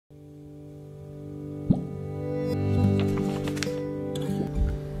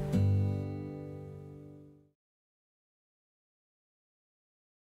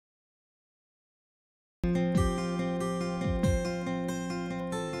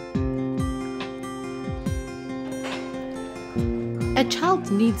A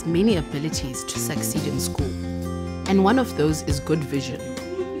child needs many abilities to succeed in school, and one of those is good vision.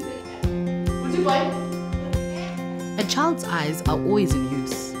 A child's eyes are always in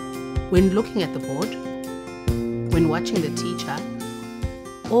use when looking at the board, when watching the teacher,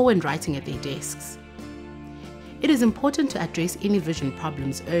 or when writing at their desks. It is important to address any vision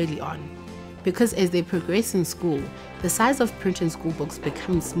problems early on, because as they progress in school, the size of print and school books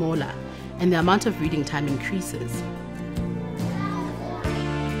becomes smaller and the amount of reading time increases.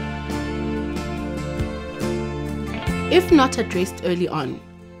 If not addressed early on,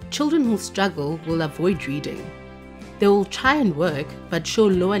 children who struggle will avoid reading. They will try and work but show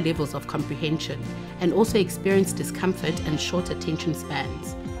lower levels of comprehension and also experience discomfort and short attention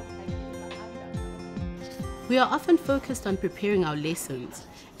spans. We are often focused on preparing our lessons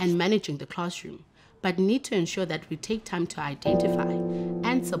and managing the classroom, but need to ensure that we take time to identify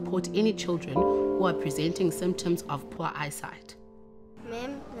and support any children who are presenting symptoms of poor eyesight.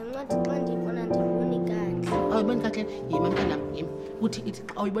 Ma'am, yes, ma'am.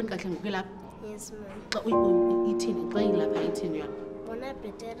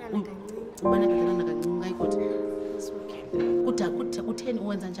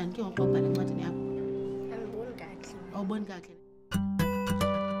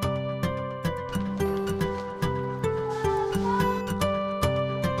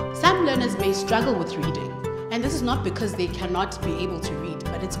 Some learners may struggle with reading, and this is not because they cannot be able to read,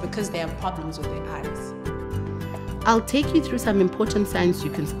 but it's because they have problems with their eyes. I'll take you through some important signs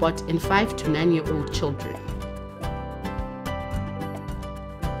you can spot in 5 to 9-year-old children.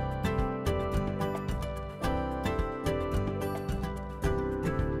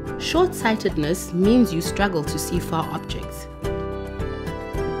 Short-sightedness means you struggle to see far objects.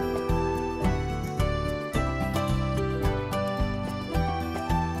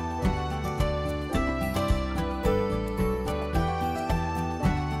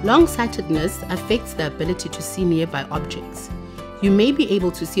 Long-sightedness affects the ability to see nearby objects. You may be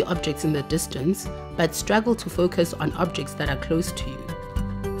able to see objects in the distance, but struggle to focus on objects that are close to you.